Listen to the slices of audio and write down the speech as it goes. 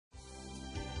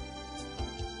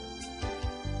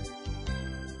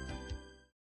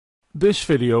This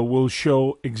video will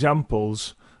show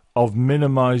examples of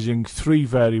minimizing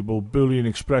three-variable Boolean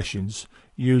expressions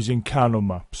using Karnaugh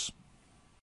maps.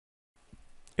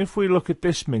 If we look at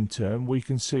this minterm, we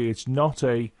can see it's not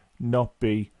A, not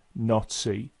B, not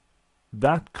C.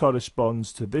 That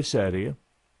corresponds to this area.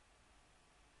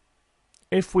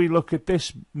 If we look at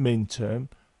this minterm,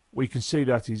 we can see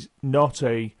that is not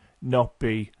A, not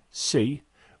B, C,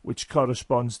 which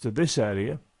corresponds to this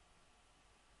area.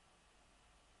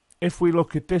 If we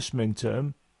look at this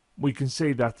minterm, we can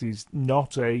see that is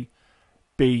not A,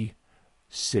 B,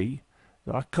 C.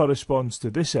 That corresponds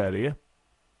to this area.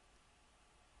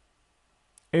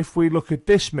 If we look at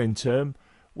this minterm,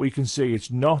 we can see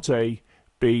it's not A,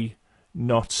 B,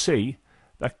 not C.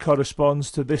 That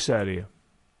corresponds to this area.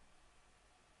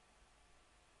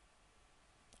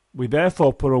 We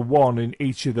therefore put a 1 in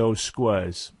each of those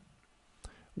squares.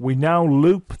 We now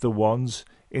loop the ones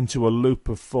into a loop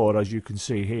of 4, as you can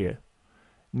see here.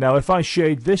 Now if I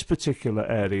shade this particular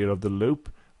area of the loop,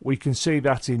 we can see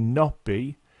that in not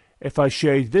B. If I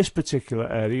shade this particular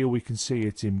area, we can see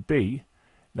it in B.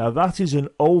 Now that is an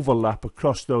overlap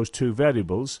across those two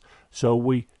variables, so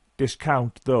we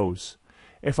discount those.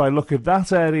 If I look at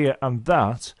that area and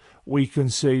that, we can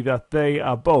see that they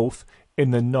are both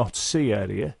in the not C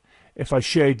area. If I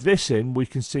shade this in, we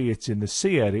can see it's in the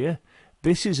C area.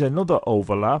 This is another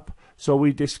overlap, so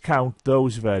we discount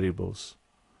those variables.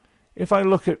 If I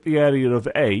look at the area of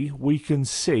A, we can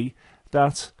see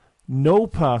that no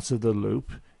part of the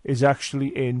loop is actually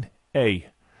in A,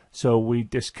 so we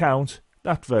discount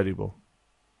that variable.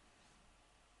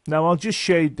 Now I'll just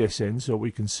shade this in so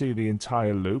we can see the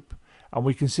entire loop, and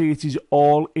we can see it is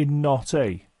all in not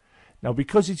A. Now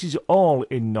because it is all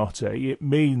in not A, it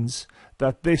means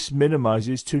that this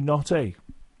minimizes to not A.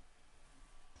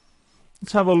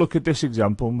 Let's have a look at this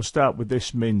example, and we'll start with this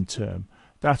minterm.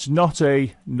 That's not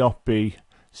A, not B,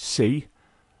 C.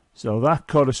 So that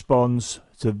corresponds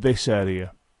to this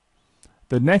area.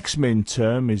 The next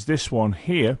minterm is this one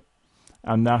here,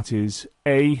 and that is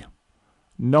A,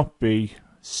 not B,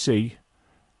 C,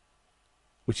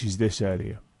 which is this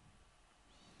area.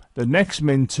 The next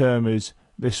minterm is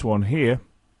this one here,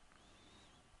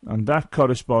 and that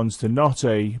corresponds to not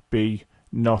A, B,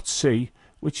 not C,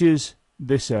 which is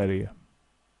this area.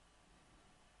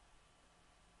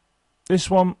 This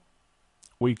one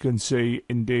we can see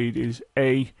indeed is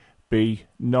A, B,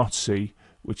 not C,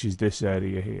 which is this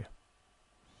area here.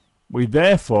 We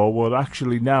therefore will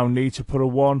actually now need to put a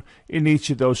 1 in each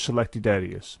of those selected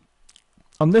areas.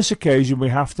 On this occasion we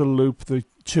have to loop the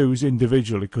 2's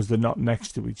individually because they're not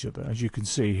next to each other, as you can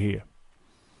see here.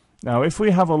 Now if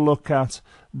we have a look at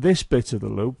this bit of the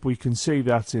loop, we can see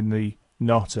that in the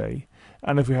not A,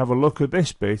 and if we have a look at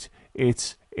this bit,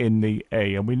 it's in the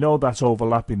A, and we know that's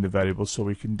overlapping the variables, so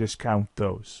we can discount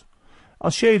those.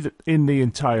 I'll shade it in the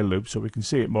entire loop so we can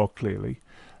see it more clearly.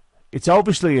 It's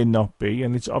obviously in not B,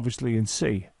 and it's obviously in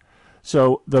C.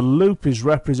 So the loop is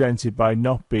represented by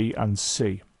not B and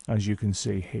C, as you can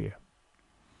see here.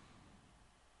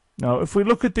 Now if we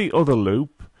look at the other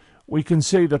loop, we can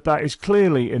see that that is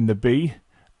clearly in the B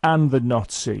and the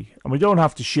not C, and we don't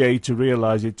have to shade to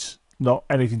realize it's not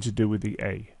anything to do with the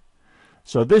A.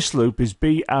 So this loop is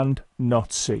B and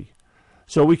not C.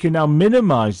 So we can now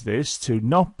minimize this to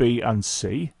not B and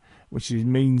C, which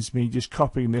means me just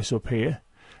copying this up here,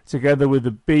 together with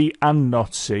the B and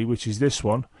not C, which is this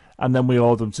one, and then we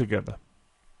add them together.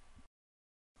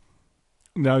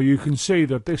 Now you can see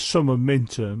that this sum of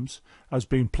minterms has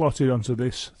been plotted onto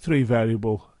this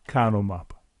three-variable Karnaugh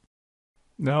map.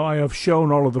 Now I have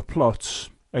shown all of the plots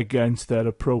against their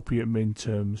appropriate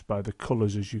minterms by the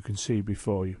colours, as you can see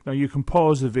before you. Now you can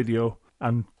pause the video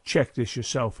and check this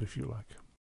yourself if you like.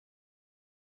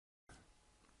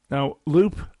 Now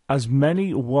loop as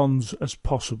many 1's as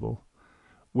possible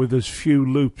with as few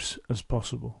loops as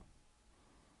possible.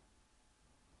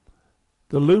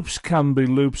 The loops can be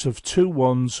loops of 2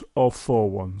 1's or 4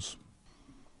 1's.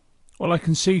 Well, I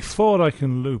can see 4 I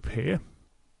can loop here.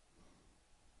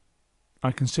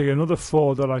 I can see another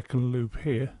 4 that I can loop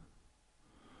here,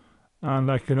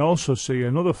 and I can also see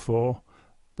another 4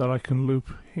 that I can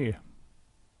loop here.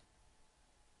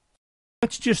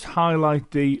 Let's just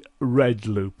highlight the red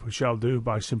loop, which I'll do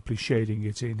by simply shading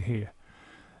it in here.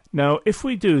 Now if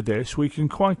we do this, we can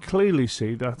quite clearly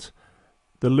see that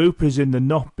the loop is in the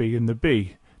not B and the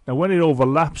B. Now when it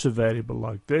overlaps a variable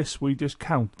like this, we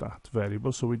discount that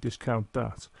variable, so we discount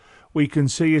that. We can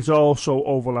see it also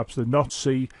overlaps the not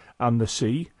C and the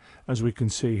C, as we can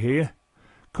see here.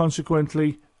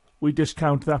 Consequently, we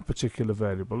discount that particular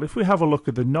variable. If we have a look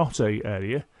at the not A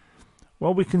area,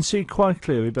 well, we can see quite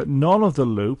clearly that none of the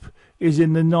loop is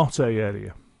in the not A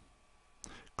area.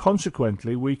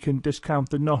 Consequently, we can discount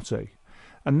the not A.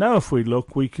 And now if we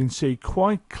look, we can see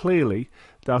quite clearly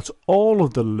that all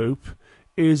of the loop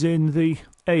is in the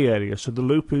A area. So the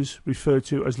loop is referred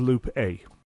to as loop A.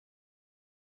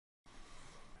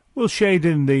 We'll shade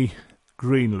in the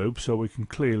green loop so we can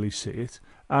clearly see it.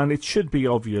 And it should be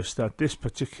obvious that this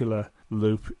particular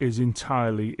loop is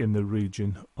entirely in the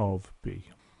region of B.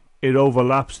 It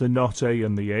overlaps the not A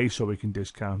and the A, so we can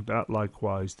discount that,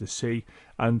 likewise the C,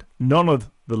 and none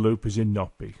of the loop is in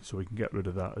not B, so we can get rid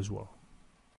of that as well.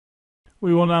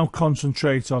 We will now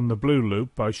concentrate on the blue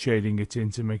loop by shading it in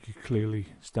to make it clearly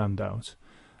stand out.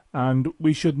 And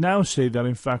we should now see that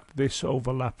in fact this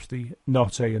overlaps the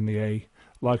not A and the A,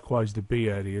 likewise the B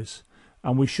areas,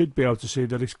 and we should be able to see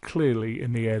that it's clearly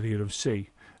in the area of C,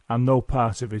 and no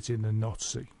part of it in the not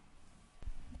C.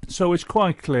 So it's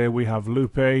quite clear we have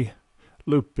loop A,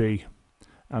 loop B,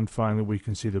 and finally we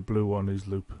can see the blue one is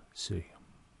loop C.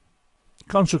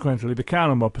 Consequently, the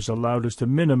Karnaugh map has allowed us to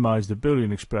minimize the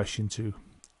Boolean expression to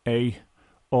A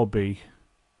or B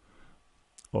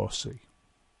or C.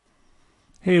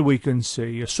 Here we can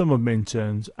see a sum of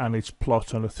minterms and its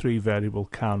plot on a 3-variable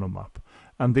Karnaugh map,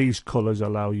 and these colours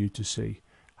allow you to see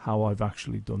how I've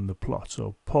actually done the plot.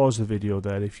 So pause the video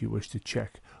there if you wish to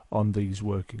check on these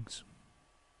workings.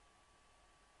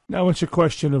 Now it's a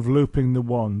question of looping the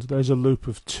ones. There's a loop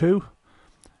of 2,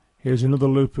 here's another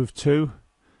loop of 2,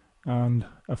 and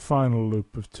a final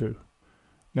loop of 2.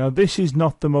 Now this is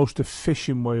not the most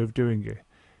efficient way of doing it.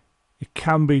 It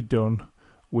can be done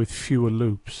with fewer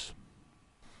loops.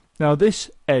 Now this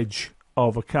edge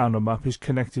of a Karnaugh map is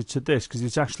connected to this because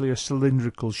it's actually a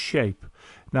cylindrical shape.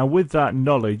 Now with that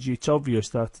knowledge, it's obvious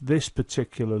that this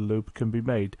particular loop can be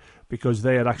made because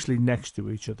they are actually next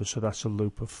to each other, so that's a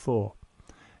loop of 4.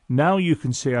 Now you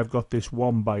can see I've got this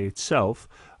one by itself,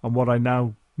 and what I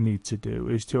now need to do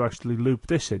is to actually loop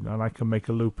this in, and I can make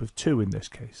a loop of 2 in this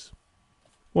case.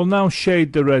 We'll now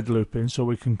shade the red loop in so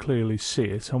we can clearly see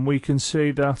it, and we can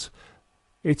see that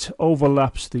it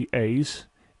overlaps the A's,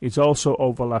 it also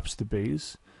overlaps the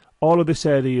B's. All of this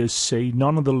area is C,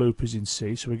 none of the loop is in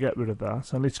C, so we get rid of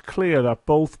that, and it's clear that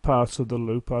both parts of the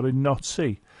loop are in not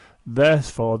C.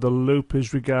 Therefore the loop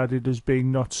is regarded as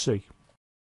being not C.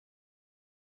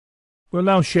 We'll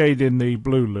now shade in the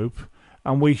blue loop,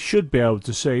 and we should be able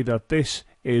to see that this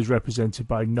is represented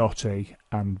by not A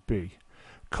and B.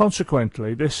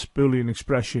 Consequently, this Boolean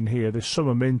expression here, this sum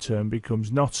of minterm,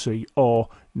 becomes not C or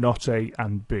not A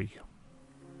and B.